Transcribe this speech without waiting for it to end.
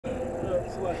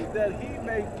So like that he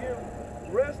may give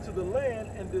rest to the land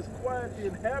and disquiet the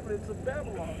inhabitants of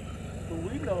Babylon. But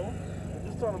we know, if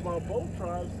it's talking about both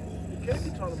tribes, it can't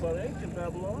be talking about ancient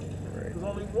Babylon. Right. Because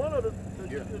only one of the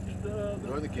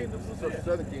Northern kingdom, was so there.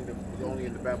 southern kingdom was only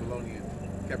in the Babylonian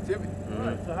captivity.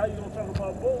 Right. So how you gonna talk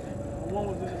about both? One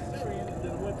was in Assyria and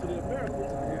then went to the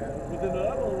Americas, but then the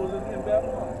other one was in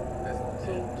Babylon.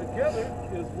 So together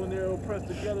is when they're oppressed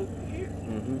together here.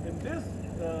 And this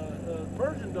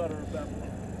virgin daughter of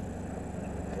Babylon.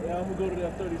 Now I'm gonna go to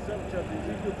that 37th chapter,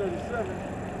 Ezekiel 37.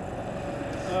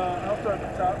 I'll start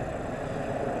at the top.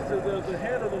 It says, the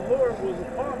hand of the Lord was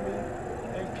upon me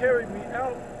and carried me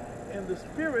out in the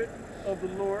spirit of the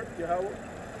Lord, Yahweh,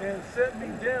 and set me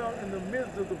down in the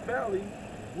midst of the valley,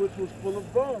 which was full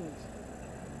of bones,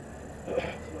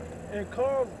 and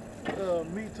caused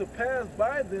me to pass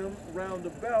by them round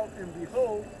about, and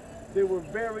behold, they were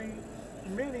very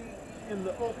many in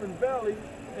the open valley,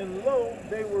 and lo,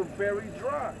 they were very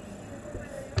dry.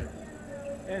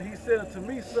 And he said unto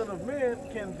me, Son of man,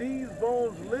 can these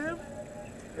bones live?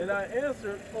 And I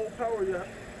answered, O power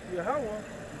Yahweh,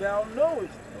 thou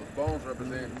knowest. Those bones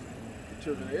represent the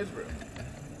children of Israel.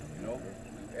 You know,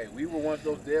 hey, we were once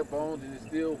those dead bones, and there's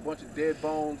still a bunch of dead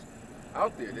bones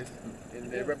out there.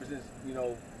 And that represents, you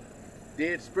know,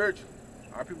 dead spiritually.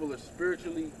 Our people are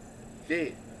spiritually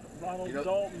dead. Ronald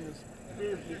Dalton is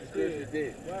spiritually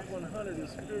dead. Black 100 is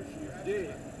spiritually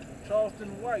dead. Charleston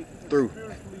White is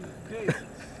spiritually dead.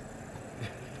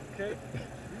 Okay?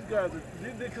 These guys are,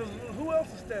 because who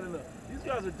else is standing up? These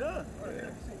guys are done.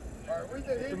 Are we the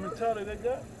The Hebrews? mentality they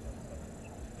got?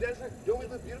 Don't we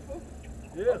look beautiful?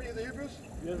 Yeah. Are we the Hebrews?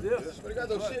 Yes. But they got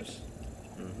those ships.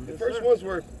 The Yes, first sir. ones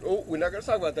were, we're not going to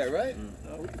talk about that, right?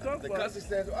 We can talk The about it. constant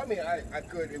stands, I mean, I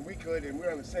could and we could and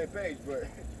we're on the same page, but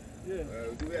Yeah.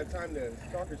 do we have time to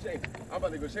talk or change? I'm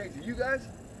about to go change it. You guys,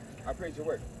 I praise your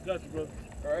work. Got you, brother.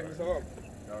 All right, so All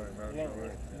right, man. Come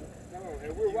on. come on,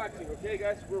 and we're watching, okay,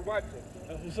 guys? We're watching.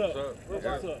 That's what's up. What's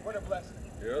That's what's up. What a blessing.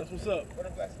 Yeah. That's what's up. What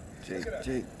a blessing. Jake, Look at us.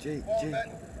 Jake. All that.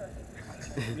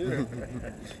 Yeah.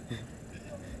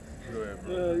 Go ahead,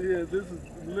 bro. Yeah, this is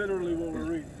literally what we're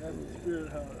reading. That's the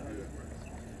spirit how it works.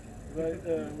 Right,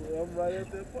 I'm right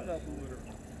at that point. I believe.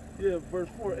 Yeah, verse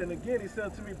 4. And again he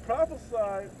said to me,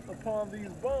 prophesy upon these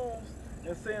bones,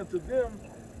 and say unto them,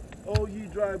 O ye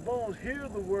dry bones, hear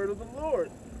the word of the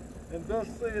Lord. And thus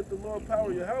saith the Lord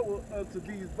power Yahweh unto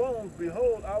these bones,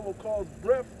 behold, I will cause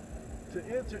breath to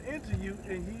enter into you,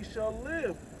 and ye shall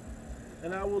live.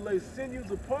 And I will lay sinews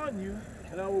upon you,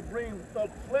 and I will bring up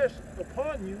flesh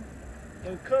upon you,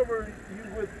 and cover you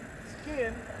with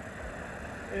skin,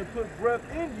 and put breath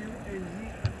in you, and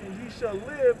ye shall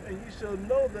live, and ye shall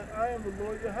know that I am the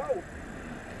Lord Yahweh.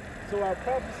 So I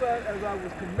prophesied as I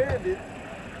was commanded,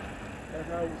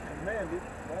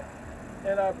 right?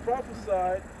 And I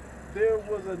prophesied, there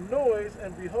was a noise,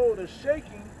 and behold, a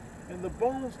shaking, and the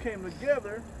bones came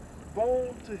together,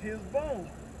 bone to his bone.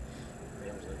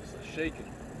 It's a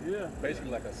shaking. Yeah.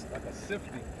 Basically like a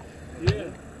sifting. Yeah.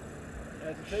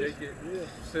 Agitation. Shake it, Yeah.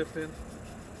 sifting.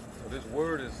 So this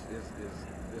word is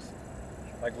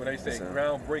like when they say It's,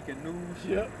 groundbreaking news.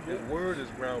 Yep, This yep. word is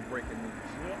groundbreaking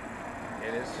news. Yep.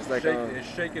 And it's like, it's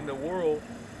shaking the world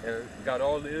and got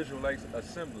all the Israelites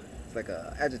assembling. It's like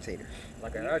a agitator.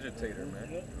 Like an agitator, man.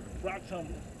 Yep. Rock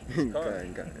tumble. Got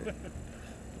it.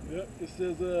 Yep. It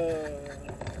says,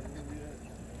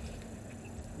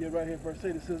 yeah, right here, verse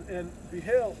 8. It says, and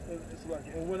beheld, it's like,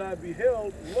 and when I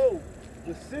beheld, lo,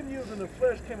 the sinews and the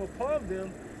flesh came upon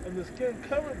them, and the skin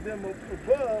covered them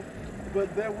above,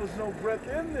 but there was no breath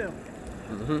in them.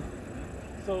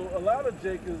 So a lot of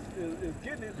Jake is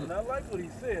getting it, and I like what he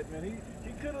said, man. He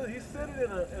said it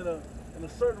in a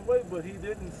certain way, but he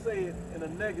didn't say it in a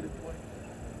negative way.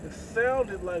 It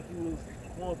sounded like he was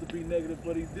wanted to be negative,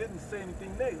 but he didn't say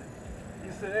anything negative.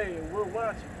 He said, hey, and we're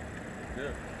watching.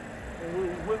 Yeah. And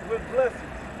we're with blessings.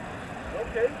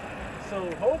 Okay. So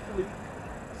hopefully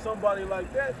somebody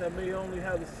like that may only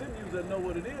have the sinews that know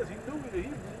what it is. He knew the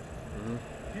Hebrew.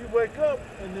 He wake up,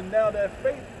 and then now that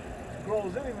faith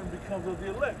grows in him and becomes of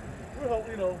the elect. We hope,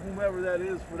 whomever that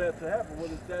is for that to happen,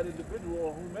 whether it's that individual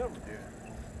or whomever. Yeah.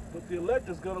 But the elect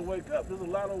is going to wake up. There's a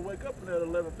lot of wake up in that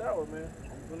 11th hour, man,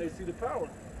 when they see the power.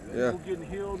 Yeah. People getting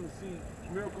healed and see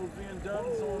miracles being done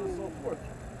and so on and so forth.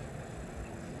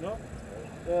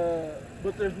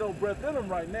 But there's no breath in them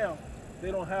right now.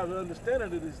 They don't have the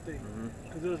understanding of this thing.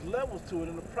 Because there's levels to it,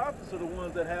 and the prophets are the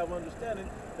ones that have understanding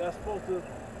that's supposed to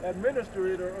administer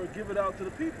it or give it out to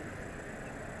the people.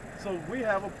 So we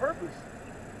have a purpose.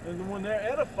 And when they're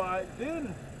edified,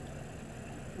 then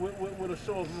with a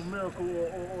show of a miracle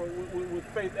or with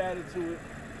faith added to it,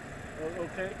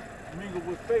 okay? mingle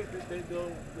with faith, that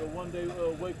they'll one day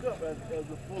wake up as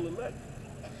the full elect.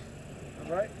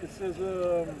 All right? It says,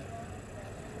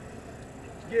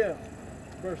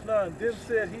 verse 9, then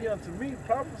said he unto me,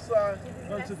 prophesy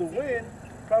unto the wind,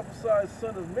 prophesy,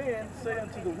 son of man, say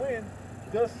unto the wind,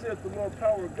 thus saith the Lord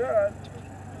power of God,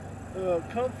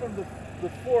 come from the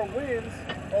four winds,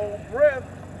 O breath,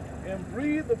 and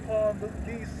breathe upon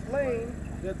these slain,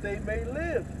 that they may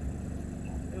live.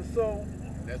 And so,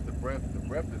 that's the breath. The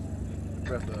breath is the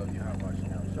breath of Yahweh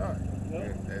Shai.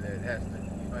 yeah. That it has to.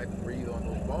 You have to breathe on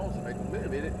those bones to make them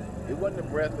live. It wasn't the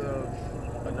breath of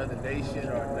another nation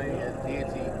or another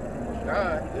deity.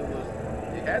 God.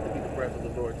 It had to be the breath of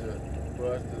the Lord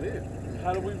for us to live.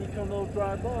 How do we become those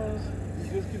dry bones? We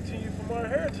just continue from our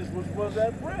heritage, which was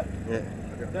that breath,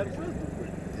 that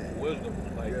wisdom. Wisdom.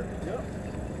 Like, Yeah.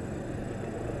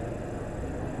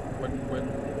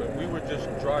 when we were just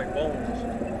dry bones,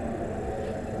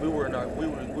 we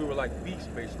were like beasts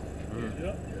basically.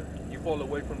 Yeah. You fall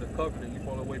away from the covenant, you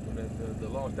fall away from the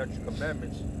law, statutes,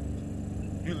 commandments.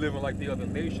 You're living like the other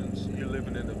nations. You're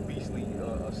living in a beastly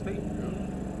state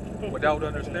without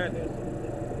understanding.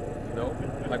 You know,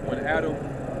 like when Adam,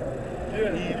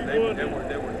 Eve, they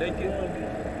were naked,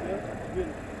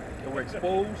 they were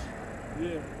exposed.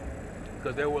 Yeah.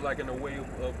 Because they were like in a way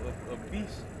of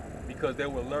beasts, because they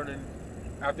were learning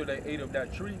after they ate of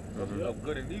that tree of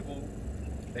good and evil.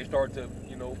 They started to,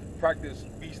 practice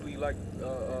beastly like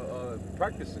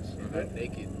practices. Not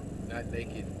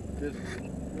naked physically.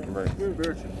 Right.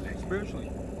 Spiritually.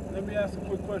 Let me ask a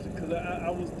quick question, because I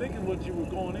was thinking what you were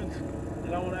going into,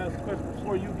 and I want to ask a question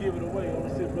before you give it away. I want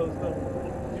to see if brothers know.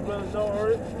 You brothers know,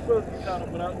 or you brothers can count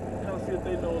them, but I kind of see if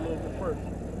they know a little bit first.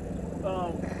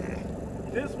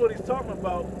 This, what he's talking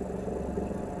about,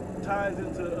 ties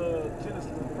into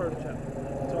Genesis, the first chapter.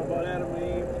 He's talking about Adam and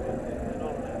Eve and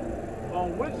all that.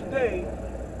 On which day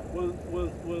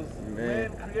was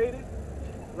man created,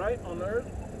 right, on the earth?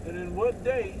 And in what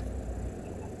day?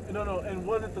 And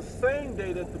was it the same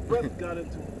day that the breath got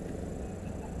into it?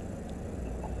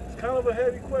 It's kind of a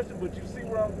heavy question, but you see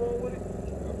where I'm going with it?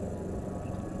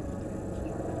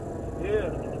 Yeah.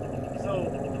 So,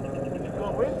 when you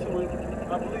go into it,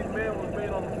 I believe man was made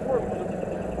on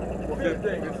the fifth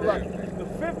day. It's like the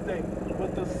fifth day.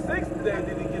 But the sixth day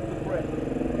did he get the breath.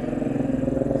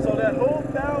 So that whole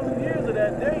 1,000 years of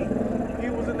that day, he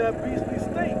was in that beastly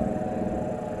state.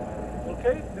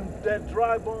 Okay? That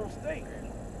dry bone state.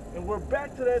 And we're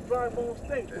back to that dry bone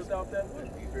state without that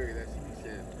wisdom. That's what he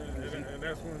said. And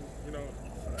that's when,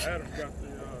 Adam got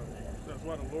that's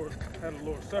why the Lord had the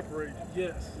Lord separate,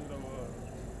 Yes.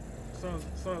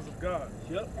 sons of God.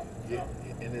 Yep. Yeah,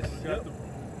 and it's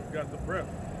Got the breath.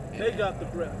 They got the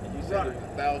breath. You said it was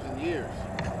 1,000 years.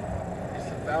 It's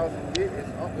 1,000 years.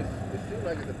 It seems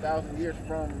like it's 1,000 years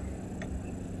from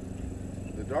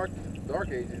the dark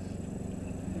ages.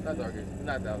 Not dark ages.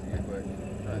 Not 1,000 years,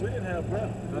 but We didn't have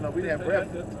breath. no, we didn't have breath.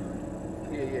 At that time.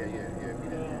 Yeah. We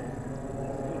didn't.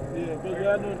 Yeah, but I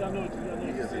know what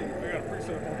you Yeah. I got a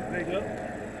precept on it. Yep.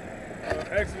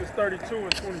 Exodus 32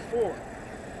 and 24.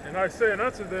 And I said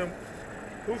unto them,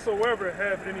 whosoever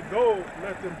hath any gold,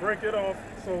 let them break it off.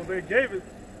 So they gave it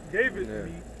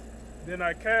me. Then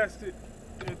I cast it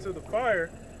into the fire,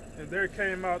 and there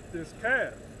came out this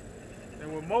calf.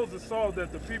 And when Moses saw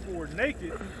that the people were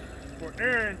naked, for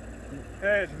Aaron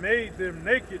had made them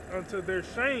naked unto their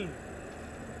shame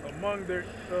among their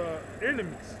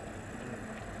enemies.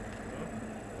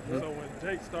 So when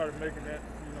Jake started making that,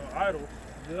 idol,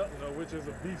 which is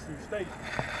a beastly state,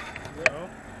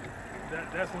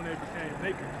 that's when they became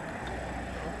naked.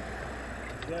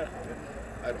 Exactly.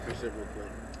 I had to fix it real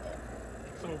quick.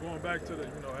 So going back to the,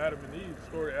 Adam and Eve, the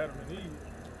story of Adam and Eve,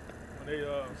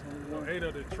 when they ate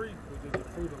of the tree, which is the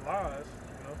fruit of lies,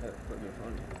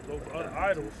 those other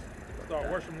idols, start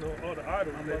worshiping those other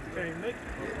idols, and they became naked.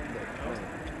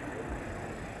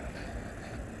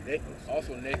 They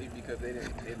also naked because they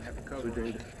didn't have the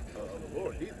covering of the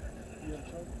Lord either.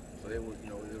 So they were, they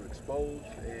were exposed,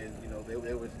 and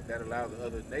that allowed the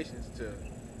other nations to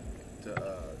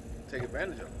take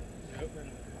advantage of them. Yep.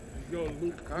 And you go to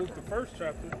Luke the first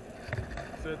chapter,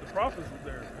 said the prophets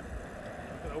were there.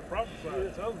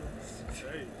 Prophesied, telling them,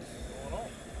 hey, what's going on?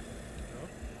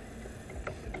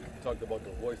 Talked about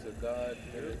the voice of God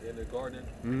in the garden.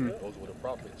 Those were the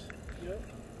prophets. Yep.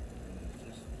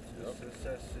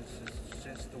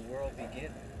 Since the world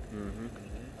began.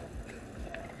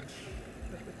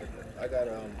 I got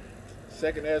 2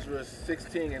 Ezra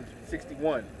 16 and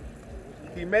 61.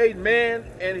 He made man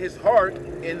and his heart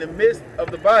in the midst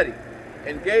of the body,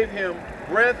 and gave him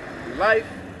breath, life,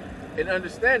 and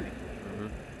understanding.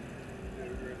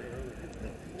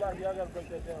 y'all gotta break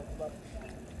that down.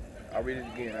 I'll read it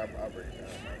again. I'll break it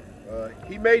down.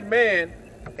 He made man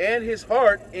and his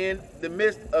heart in the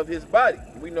midst of his body.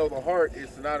 We know the heart is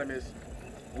synonymous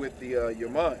with your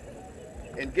mind.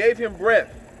 And gave him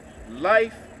breath,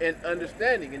 life, and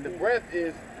understanding. And the breath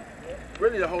is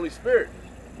really the Holy Spirit.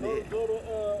 Go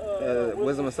to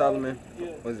Wisdom of Solomon.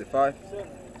 Yeah. Was it 5? 7.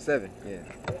 7, yeah.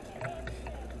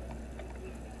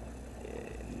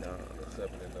 No. 7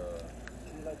 and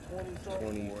Like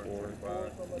 24.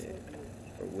 25. Yeah.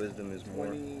 For wisdom is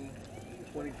more.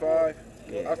 25.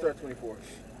 Yeah. I'll start 24.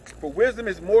 For wisdom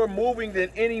is more moving than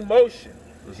any motion.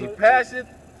 She passeth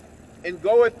and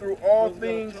goeth through all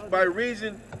things by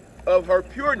reason of her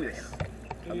pureness.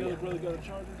 Any other brother got a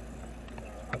charger?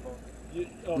 Yeah.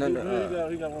 Oh, No,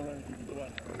 he got one right.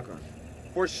 Okay.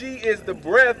 For she is the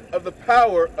breath of the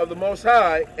power of the Most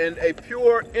High and a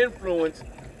pure influence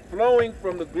flowing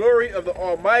from the glory of the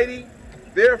Almighty.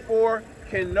 Therefore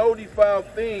can no defiled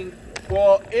thing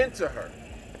fall into her.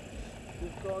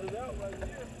 Just started out right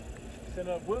here. Saying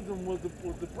that wisdom was the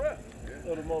breath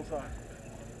of the Most High.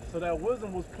 So that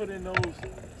wisdom was put in those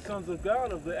sons of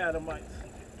God of the Adamites.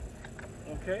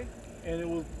 Okay? And it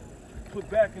was put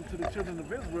back into the children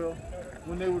of Israel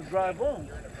when they were dry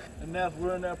bones. And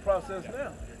we're in that process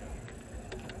now.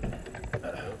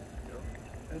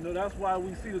 And that's why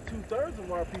we see the 2/3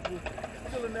 of our people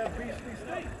still in that beastly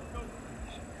state.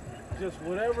 Just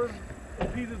whatever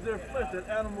appeases their flesh, that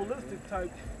animalistic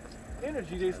type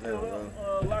energy, they still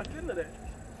locked into that.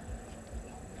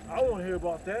 I don't want to hear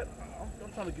about that.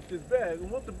 I'm trying to get this bag. And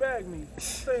what the bag means?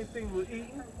 Same thing with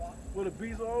eating. What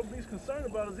all beast concerned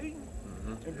about is eating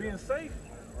and being safe.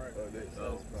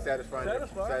 Satisfying their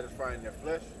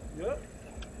flesh. Yep.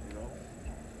 You know.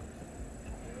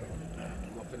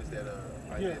 You gonna finish that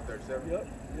Isaiah 37? Yep.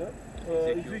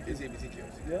 Ezekiel.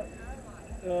 Yep.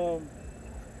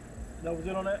 That was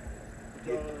it on that?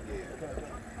 Yeah.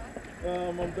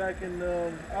 I'm back in,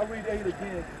 I'll read 8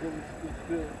 again because it was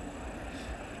good.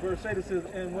 Verse 8 it says,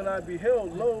 and when I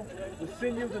beheld, lo, the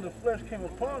sinews and the flesh came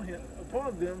upon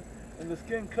them, and the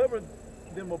skin covered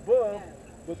them above,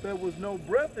 but there was no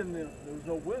breath in them. There was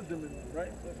no wisdom in them,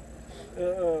 right?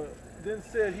 Then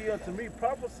said he unto me,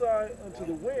 prophesy unto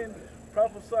the wind,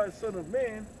 prophesy, son of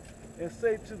man, and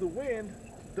say to the wind,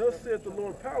 thus saith the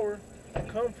Lord power,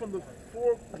 come from the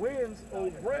four winds, O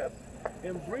breath,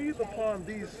 and breathe upon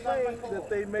these slain that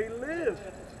they may live.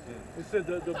 It said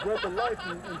the breath of life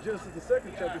in Genesis the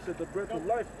 2nd chapter, it said the breath of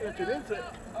life entered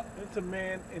into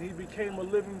man and he became a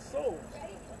living soul.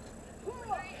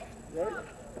 Right?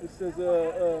 It says,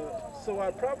 so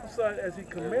I prophesied as he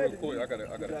commanded. Real quick, I got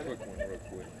a quick one real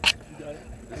quick. You got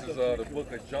it? This is the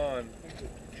book of John,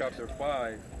 chapter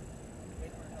 5,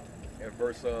 and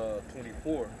verse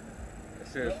 24. It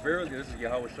says, verily, this is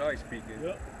Yahweh Shai speaking.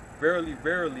 Yep. Verily,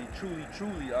 verily, truly,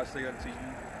 truly, I say unto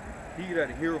you, he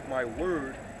that heareth my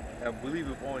word and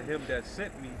believeth on him that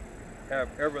sent me have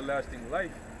everlasting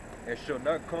life, and shall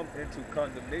not come into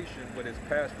condemnation, but is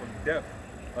passed from death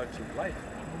unto life.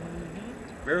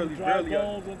 Verily, verily,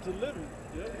 into living.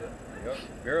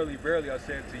 verily, verily, I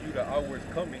say unto you, the hour is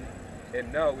coming,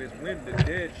 and now is when the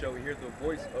dead shall hear the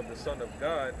voice of the Son of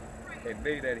God, and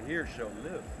they that hear shall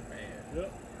live. Man.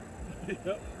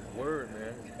 Yep. Word,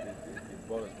 man, it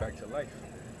brought us back to life.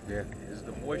 Yeah. This is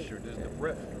the moisture, this is the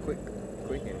breath.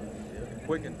 Quicken.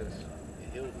 Quicken this.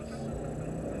 It heals us.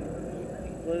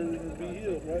 Ready to be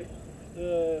healed, right?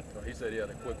 No, he said he had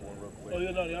a quick one real quick. Oh,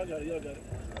 yeah, no, y'all got it.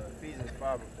 Ephesians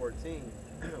 5:14.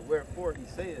 Wherefore he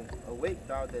saith, awake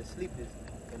thou that sleepest,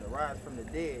 and arise from the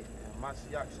dead, and my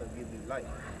Mashiach shall give thee light.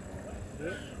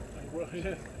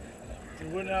 Yeah. So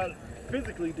we're not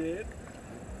physically dead,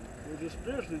 we're just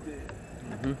spiritually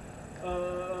dead.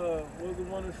 What was the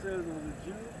one that says it was a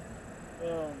Jew?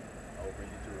 I'll bring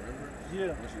you to remembrance.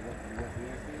 Yeah. Once you want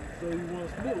So he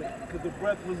wants new, because the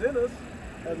breath was in us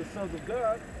as the sons of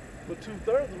God, but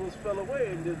 2/3 of us fell away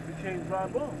and just became dry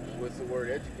bones. What's the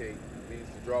word educate? It means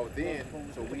to draw within.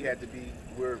 So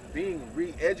we're being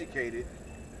re-educated,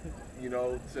 you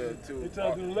know, to You're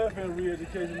talking the left hand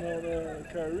re-education on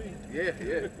Kyrie. Yeah.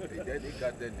 They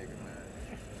got that nigga, man.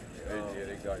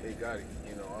 They got it.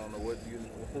 You know, I don't know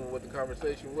what the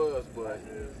conversation was, but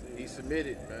he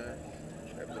submitted, man.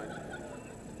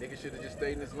 Nigga should have just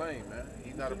stayed in his lane, man.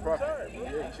 He's not a prophet.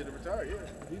 Retired, He should have retired, yeah.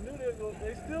 He knew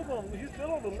he's still on the list, he's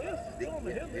still on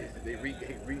the hit list. They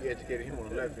re-educated him on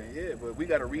the left hand, yeah. But we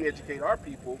got to re-educate our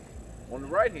people on the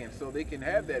right hand so they can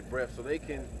have that breath, so they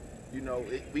can, you know,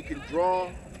 we can draw,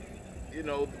 you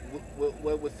know,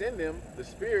 what's in them, the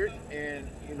spirit, and,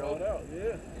 you know,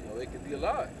 they can be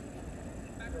alive.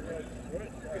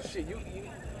 Right. Cause shit, you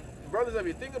brothers, if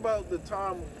you think about the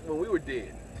time when we were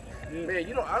dead, Yeah. Man,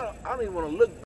 I don't even want to look